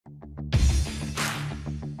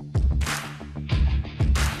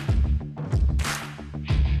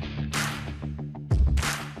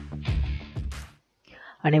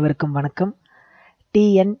அனைவருக்கும் வணக்கம்.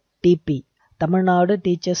 TNDP Tamil Nadu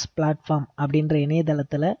teachers platform அப்படின்ற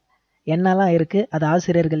இணையதளத்தில் என்னெல்லாம் இருக்குது, அது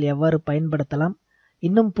ஆசிரியர்கள் எவ்வாறு பயன்படுத்தலாம்,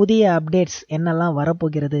 இன்னும் புதிய அப்டேட்ஸ் என்னெல்லாம்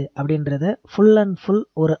வரப்போகிறது அப்படின்றத ஃபுல் அண்ட் ஃபுல்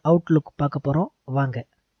ஒரு அவுட்லுக் பார்க்க போகிறோம். வாங்க.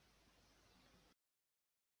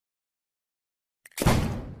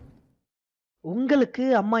 உங்களுக்கு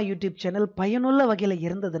அம்மா யூடியூப் சேனல் பயனுள்ள வகையில்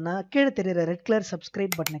இருந்ததுன்னா கீழே தெரியுற ரெட் கலர்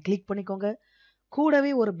சப்ஸ்கிரைப் பட்டனை கிளிக் பண்ணிக்கோங்க. கூடவே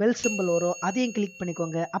ஒரு பெல் சிம்பிள் வரும், அதையும் கிளிக்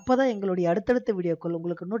பண்ணிக்கோங்க. அப்போ தான் எங்களுடைய அடுத்தடுத்த வீடியோக்கள்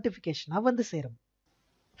உங்களுக்கு நோட்டிஃபிகேஷனாக வந்து சேரும்.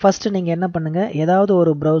 ஃபஸ்ட்டு நீங்கள் என்ன பண்ணுங்கள், ஏதாவது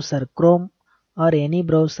ஒரு browser, Chrome or any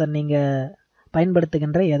browser, நீங்கள்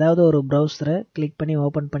பயன்படுத்துகின்ற ஏதாவது ஒரு ப்ரௌசரை கிளிக் பண்ணி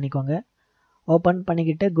ஓப்பன் பண்ணிக்கோங்க. ஓப்பன்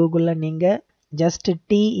பண்ணிக்கிட்டு கூகுளில் நீங்கள் ஜஸ்ட்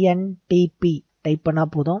டிஎன்டிபி டைப்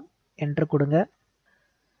பண்ணால் போதும். என்ட்ரு கொடுங்க.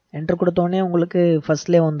 என்ட்ரு கொடுத்தோடனே உங்களுக்கு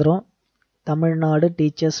ஃபஸ்ட்லேயே வந்துடும் தமிழ்நாடு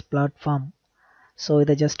டீச்சர்ஸ் பிளாட்ஃபார்ம். ஸோ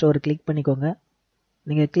இதை ஜஸ்ட் ஒரு கிளிக் பண்ணிக்கோங்க.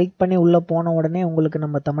 நீங்கள் கிளிக் பண்ணி உள்ளே போன உடனே உங்களுக்கு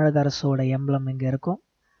நம்ம தமிழக அரசோட எம்ப்ளம் இங்கே இருக்கும்,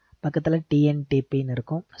 பக்கத்தில் டிஎன்டிபின்னு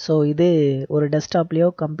இருக்கும். ஸோ இது ஒரு டெஸ்க்டாப்லேயோ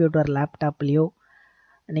கம்ப்யூட்டர் லேப்டாப்லேயோ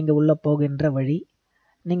நீங்கள் உள்ளே போகின்ற வழி.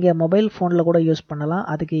 நீங்கள் மொபைல் ஃபோனில் கூட யூஸ் பண்ணலாம்.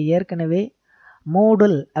 அதுக்கு ஏற்கனவே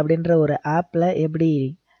மூடல் அப்படின்ற ஒரு ஆப்பில் எப்படி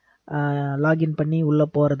லாகின் பண்ணி உள்ளே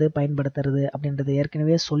போகிறது பயன்படுத்துறது அப்படின்றது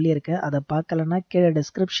ஏற்கனவே சொல்லியிருக்கேன். அதை பார்க்கலன்னா கீழே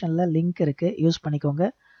டிஸ்கிரிப்ஷனில் லிங்க் இருக்குது, யூஸ் பண்ணிக்கோங்க.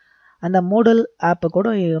 அந்த மூடல் ஆப்பை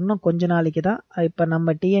கூட இன்னும் கொஞ்ச நாளைக்கு தான். இப்போ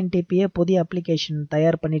நம்ம டிஎன்டிபியை புதிய அப்ளிகேஷன்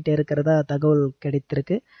தயார் பண்ணிகிட்டு இருக்கிறதா தகவல்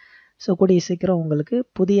கிடைத்திருக்கு. ஸோ கூடிய சீக்கிரம் உங்களுக்கு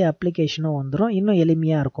புதிய அப்ளிகேஷனும் வந்துடும். இன்னும்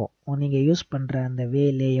எளிமையாக இருக்கும், நீங்கள் யூஸ் பண்ணுற அந்த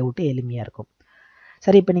லே அவுட்டு எளிமையாக இருக்கும்.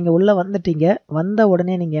 சரி, இப்போ நீங்கள் உள்ளே வந்துட்டீங்க. வந்த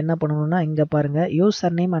உடனே நீங்கள் என்ன பண்ணணும்னா, இங்கே பாருங்கள்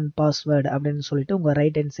யூசர் நேம் அண்ட் பாஸ்வேர்டு அப்படின்னு சொல்லிட்டு உங்கள்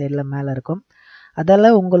ரைட் ஹேண்ட் சைடில் மேலே இருக்கும்.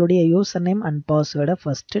 அதில் உங்களுடைய யூசர் நேம் அண்ட் பாஸ்வேர்டை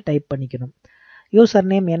ஃபஸ்ட்டு டைப் பண்ணிக்கணும். யூசர்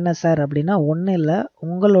நேம் என்ன சார் அப்படின்னா, ஒன்றும் இல்லை,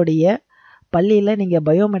 உங்களுடைய பள்ளியில் நீங்கள்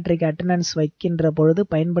பயோமெட்ரிக் அட்டண்டன்ஸ் வைக்கின்ற பொழுது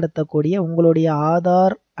பயன்படுத்தக்கூடிய உங்களுடைய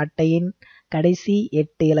ஆதார் அட்டையின் கடைசி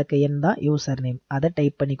 8 இலக்க எண் தான் யூசர் நேம். அதை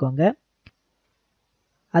டைப் பண்ணிக்கோங்க.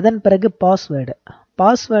 அதன் பிறகு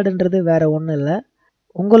பாஸ்வேர்டுன்றது வேறு ஒன்றும் இல்லை,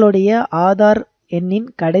 உங்களுடைய ஆதார் எண்ணின்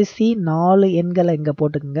கடைசி 4 எண்களை இங்கே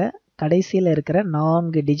போட்டுக்குங்க. கடைசியில் இருக்கிற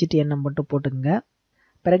 4 டிஜிட் எண்ணை மட்டும் போட்டுக்குங்க.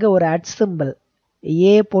 பிறகு ஒரு @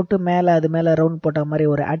 ஏ போட்டு மேலே அது மேலே ரவுண்ட் போட்ட மாதிரி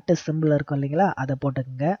ஒரு @ சிம்பிள் இருக்கும் இல்லைங்களா, அதை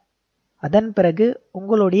போட்டுக்குங்க. அதன் பிறகு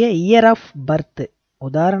உங்களுடைய இயர் ஆஃப் பர்த்,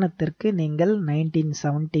 உதாரணத்திற்கு நீங்கள்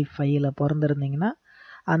 1975 பிறந்திருந்தீங்கன்னா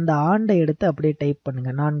அந்த ஆண்டை எடுத்து அப்படியே டைப்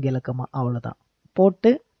பண்ணுங்கள், 4 இலக்கமாக, அவ்வளோதான்.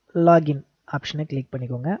 போட்டு லாகின் ஆப்ஷனை கிளிக்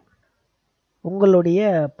பண்ணிக்கோங்க. உங்களுடைய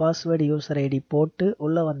பாஸ்வேர்டு யூசர் ஐடி போட்டு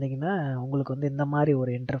உள்ளே வந்தீங்கன்னா உங்களுக்கு வந்து இந்த மாதிரி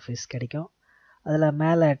ஒரு இன்டர்ஃபேஸ் கிடைக்கும். அதில்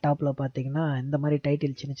மேலே டாப்பில் பார்த்தீங்கன்னா இந்த மாதிரி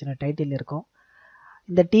டைட்டில், சின்ன சின்ன டைட்டில் இருக்கும்.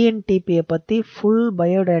 இந்த டிஎன்டிபியை பற்றி ஃபுல்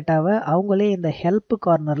பயோடேட்டாவை அவங்களே இந்த ஹெல்ப்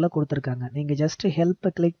கார்னரில் கொடுத்துருக்காங்க. நீங்கள் ஜஸ்ட்டு ஹெல்ப்பை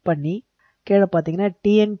கிளிக் பண்ணி கீழே பார்த்தீங்கன்னா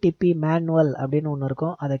டிஎன்டிபி மேனுவல் அப்படின்னு ஒன்று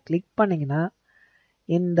இருக்கும். அதை கிளிக் பண்ணிங்கன்னா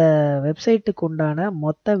இந்த வெப்சைட்டுக்கு உண்டான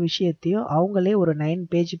மொத்த விஷயத்தையும் அவங்களே ஒரு 9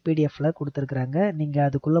 பேஜ் பிடிஎஃப்பில் கொடுத்துருக்குறாங்க. நீங்கள்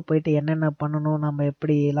அதுக்குள்ளே போயிட்டு என்னென்ன பண்ணணும், நம்ம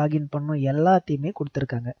எப்படி லாகின் பண்ணணும், எல்லாத்தையுமே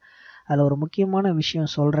கொடுத்துருக்காங்க. அதில் ஒரு முக்கியமான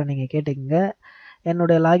விஷயம் சொல்கிறேன், நீங்கள் கேட்டுக்கங்க.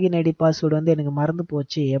 என்னுடைய லாகின் ஐடி பாஸ்வேர்டு வந்து எனக்கு மறந்து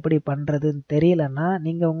போச்சு, எப்படி பண்ணுறதுன்னு தெரியலன்னா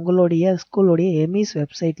நீங்கள் உங்களுடைய ஸ்கூலுடைய எமிஸ்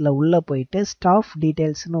வெப்சைட்டில் உள்ளே போயிட்டு ஸ்டாஃப்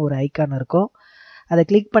டீட்டெயில்ஸ்னு ஒரு ஐக்கான் இருக்கும். அதை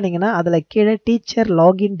கிளிக் பண்ணிங்கன்னா அதில் கீழே டீச்சர்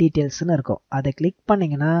லாகின் டீட்டெயில்ஸ்னு இருக்கும். அதை கிளிக்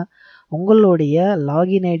பண்ணிங்கன்னா உங்களுடைய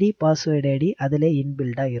லாகின் ஐடி பாஸ்வேர்டு ஐடி அதில்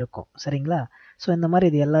இன்பில்டாக இருக்கும். சரிங்களா? ஸோ இந்த மாதிரி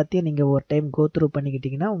இது எல்லாத்தையும் நீங்கள் ஒரு டைம் கோத்ரூ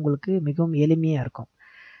பண்ணிக்கிட்டிங்கன்னா உங்களுக்கு மிகவும் எளிமையாக இருக்கும்.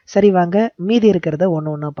 சரி, வாங்க மீதி இருக்கிறத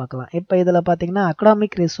ஒன்று ஒன்றா பார்க்கலாம். இப்போ இதில் பார்த்தீங்கன்னா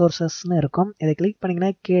அகடாமிக் ரிசோர்ஸஸ்ன்னு இருக்கும். இதை கிளிக் பண்ணிங்கன்னா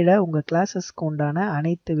கீழே உங்கள் கிளாஸஸ்க்கு உண்டான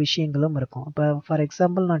அனைத்து விஷயங்களும் இருக்கும். இப்போ ஃபார்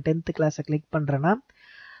எக்ஸாம்பிள் நான் 10th கிளாஸை கிளிக் பண்ணுறேன்னா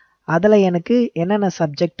அதில் எனக்கு என்னென்ன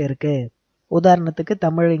சப்ஜெக்ட் இருக்குது, உதாரணத்துக்கு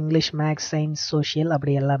Tamil, English, maths, science, social,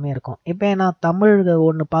 அப்படி எல்லாமே இருக்கும். இப்போ நான் தமிழ்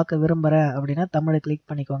ஒன்று பார்க்க விரும்புகிறேன் அப்படின்னா தமிழை கிளிக்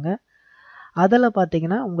பண்ணிக்கோங்க. அதில்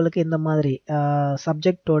பார்த்தீங்கன்னா உங்களுக்கு இந்த மாதிரி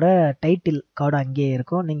சப்ஜெக்டோட டைட்டில் கார்டு அங்கேயே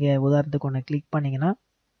இருக்கும். நீங்கள் உதாரணத்துக்கு ஒன்று கிளிக் பண்ணிங்கன்னா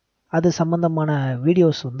அது சம்பந்தமான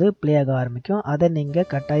வீடியோஸ் வந்து ப்ளே ஆக ஆரம்பிக்கும். அதை நீங்கள்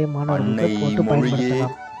கட்டாயமானவர்களுக்கு போட்டு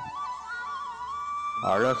பயன்படுத்தலாம்.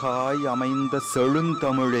 அழகாய் அமைந்த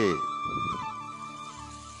செழுந்தமிழே,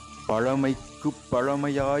 பழமைக்கு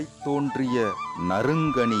பழமையாய் தோன்றிய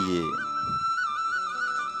நறுங்கனியே,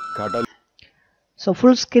 கடல். ஸோ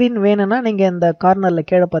ஃபுல் ஸ்க்ரீன் வேணும்னா நீங்கள் இந்த கார்னரில்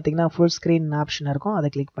கீழே பார்த்தீங்கன்னா ஃபுல் ஸ்க்ரீன் ஆப்ஷன் இருக்கும். அதை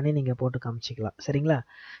கிளிக் பண்ணி நீங்கள் போட்டு காமிச்சிக்கலாம். சரிங்களா?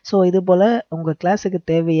 ஸோ இது போல் உங்கள் கிளாஸுக்கு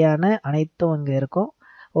தேவையான அனைத்தும் இங்கே இருக்கும்.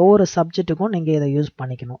 ஒவ்வொரு சப்ஜெக்ட்டுக்கும் நீங்கள் இதை யூஸ்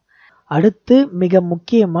பண்ணிக்கணும். அடுத்து மிக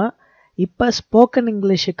முக்கியமாக இப்போ ஸ்போக்கன்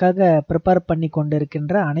இங்கிலீஷுக்காக ப்ரிப்பேர் பண்ணி கொண்டு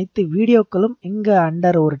இருக்கின்ற அனைத்து வீடியோக்களும் இங்கே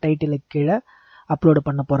அண்டர் ஒரு டைட்டிலுக்கு கீழே அப்லோடு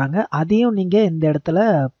பண்ண போகிறாங்க. அதையும் நீங்கள் இந்த இடத்துல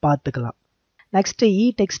பார்த்துக்கலாம். நெக்ஸ்ட்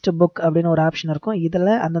டெக்ஸ்ட் புக் அப்படின்னு ஒரு ஆப்ஷன் இருக்கும்.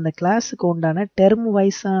 இதில் அந்தந்த கிளாஸுக்கு உண்டான டெர்ம்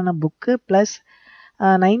வைஸான புக்கு ப்ளஸ்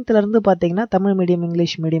 9th பார்த்தீங்கன்னா தமிழ் மீடியம்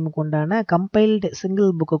இங்கிலீஷ் மீடியமுக்கு உண்டான கம்பைல்டு சிங்கிள்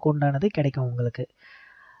புக்குக்கு உண்டானது கிடைக்கும் உங்களுக்கு.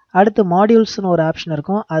 அடுத்து மாடியூல்ஸ்னு ஒரு ஆப்ஷன்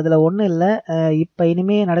இருக்கும். அதில் ஒன்றும் இல்லை, இப்போ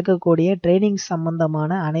இனிமேல் நடக்கக்கூடிய ட்ரைனிங்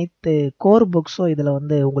சம்மந்தமான அனைத்து கோர் புக்ஸும் இதில்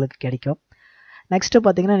உங்களுக்கு கிடைக்கும். நெக்ஸ்ட்டு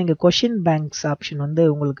பார்த்தீங்கன்னா நீங்கள் கொஷின் பேங்க்ஸ் ஆப்ஷன்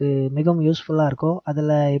உங்களுக்கு மிகவும் யூஸ்ஃபுல்லாக இருக்கும்.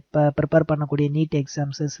 அதில் இப்போ ப்ரிப்பேர் பண்ணக்கூடிய NEET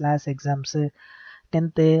exams slash exams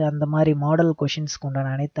 10th அந்த மாதிரி மாடல் கொஷின்ஸ்க்கு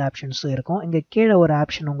உண்டான அனைத்து ஆப்ஷன்ஸும் இருக்கும். இங்கே கீழே ஒரு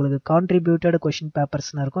ஆப்ஷன் உங்களுக்கு கான்ட்ரிபியூட்டட் கொஷின்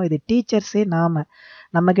பேப்பர்ஸ்னு இருக்கும். இது டீச்சர்ஸே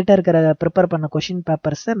நம்மக்கிட்ட இருக்கிற ப்ரிப்பேர் பண்ண கொஷின்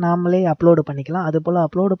பேப்பர்ஸை நாமளே அப்லோடு பண்ணிக்கலாம். அதுபோல்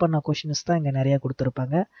அப்லோடு பண்ண கொஷின்ஸ் தான் இங்கே நிறையா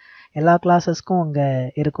கொடுத்துருப்பாங்க. எல்லா கிளாஸஸ்க்கும் இங்கே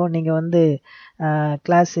இருக்கும். நீங்கள்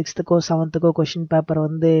class 6th 7th question paper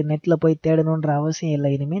நெட்டில் போய் தேடணுன்ற அவசியம்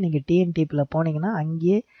இல்லை. இனிமேல் நீங்கள் டிஎன்டிபியில் போனீங்கன்னா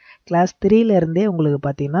அங்கேயே கிளாஸ் 3லேருந்தே உங்களுக்கு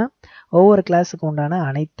பார்த்தீங்கன்னா ஒவ்வொரு கிளாஸுக்கு உண்டான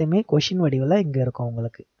அனைத்துமே கொஷின் வடிவில் இங்கே இருக்கும்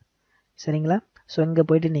உங்களுக்கு. சரிங்களா? ஸோ இங்கே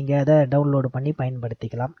போய்ட்டு நீங்கள் அதை டவுன்லோடு பண்ணி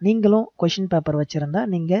பயன்படுத்திக்கலாம். நீங்களும் கொஷின் பேப்பர் வச்சுருந்தா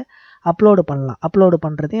நீங்கள் அப்லோடு பண்ணலாம். அப்லோடு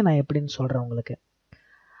பண்ணுறதே நான் எப்படின்னு சொல்கிறேன் உங்களுக்கு.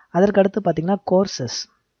 அதற்கடுத்து பார்த்தீங்கன்னா கோர்சஸ்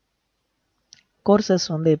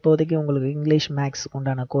இப்போதைக்கு உங்களுக்கு இங்கிலீஷ் மேக்ஸுக்கு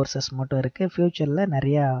உண்டான கோர்சஸ் மட்டும் இருக்குது. ஃப்யூச்சரில்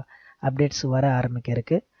நிறையா அப்டேட்ஸ் வர ஆரம்பிக்க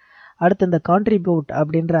இருக்குது. அடுத்து இந்த கான்ட்ரிபியூட்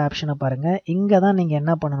அப்படின்ற ஆப்ஷனை பாருங்கள். இங்கே தான் நீங்கள்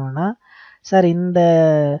என்ன பண்ணணும்னா, சார் இந்த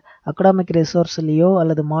அகடாமிக் ரிசோர்ஸ்லேயோ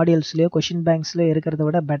அல்லது மாடியூல்ஸ்லேயோ கொஷின் பேங்க்ஸ்லையோ இருக்கிறத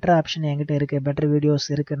விட பெட்டர் ஆப்ஷன் என்கிட்ட இருக்குது, பெட்டர் வீடியோஸ்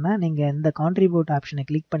இருக்குன்னா நீங்கள் இந்த கான்ட்ரிபியூட் ஆப்ஷனை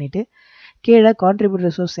கிளிக் பண்ணிவிட்டு கீழே கான்ட்ரிபியூட்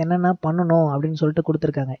ரிசோர்ஸ் என்னென்ன பண்ணணும் அப்படின்னு சொல்லிட்டு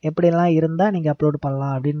கொடுத்துருக்காங்க. எப்படியெல்லாம் இருந்தால் நீங்கள் அப்லோட்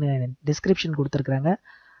பண்ணலாம் அப்படின்னு டிஸ்கிரிப்ஷன் கொடுத்துருக்குறாங்க.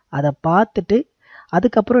 அதை பார்த்துட்டு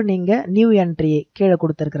அதுக்கப்புறம் நீங்கள் நியூ என்ட்ரி கீழே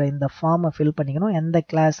கொடுத்துருக்குற இந்த ஃபார்மை ஃபில் பண்ணிக்கணும். எந்த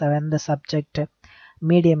கிளாஸ், எந்த சப்ஜெக்ட்,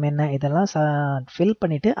 மீடியம் என்ன, இதெல்லாம் ஃபில்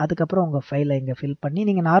பண்ணிவிட்டு அதுக்கப்புறம் உங்கள் ஃபைலை இங்கே ஃபில் பண்ணி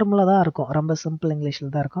நீங்கள் நார்மலாக தான் இருக்கும், ரொம்ப சிம்பிள்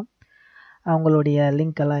இங்கிலீஷில் தான் இருக்கும். அவங்களுடைய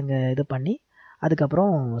லிங்க்கெல்லாம் இங்கே இது பண்ணி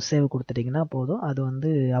அதுக்கப்புறம் சேவ் கொடுத்துட்டிங்கன்னா போதும்.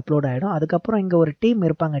 அது அப்லோட் ஆகிடும். அதுக்கப்புறம் இங்கே ஒரு டீம்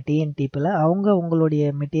இருப்பாங்க டிஎன்டிபியில். அவங்க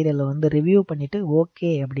உங்களுடைய மெட்டீரியலை ரிவ்யூ பண்ணிவிட்டு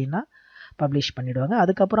ஓகே அப்படின்னா பப்ளிஷ் பண்ணிவிடுவாங்க.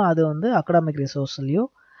 அதுக்கப்புறம் அது அகடாமிக் ரிசோர்ஸ்லேயோ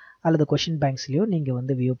அல்லது கொஷின் பேங்க்ஸ்லேயோ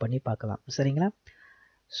நீங்கள் வியூ பண்ணி பார்க்கலாம். சரிங்களா?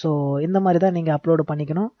 ஸோ இந்த மாதிரி தான் நீங்கள் அப்லோடு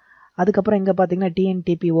பண்ணிக்கணும். அதுக்கப்புறம் இங்கே பார்த்தீங்கன்னா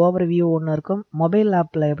டிஎன்டிபி ஓவர் வியூ ஒன்று இருக்கும். மொபைல்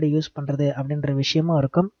ஆப்பில் எப்படி யூஸ் பண்ணுறது அப்படின்ற விஷயமும்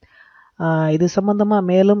இருக்கும். இது சம்மந்தமாக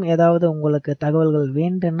மேலும் ஏதாவது உங்களுக்கு தகவல்கள்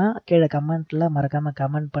வேண்டுன்னா கீழே கமெண்ட்டில் மறக்காமல்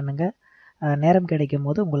கமெண்ட் பண்ணுங்கள். நேரம் கிடைக்கும்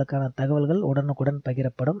போது உங்களுக்கான தகவல்கள் உடனுக்குடன்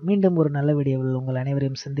பகிரப்படும். மீண்டும் ஒரு நல்ல வீடியோவில் உங்கள்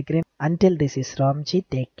அனைவரையும் சந்திக்கிறேன். Until this is Ramji,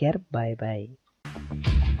 take care, bye bye.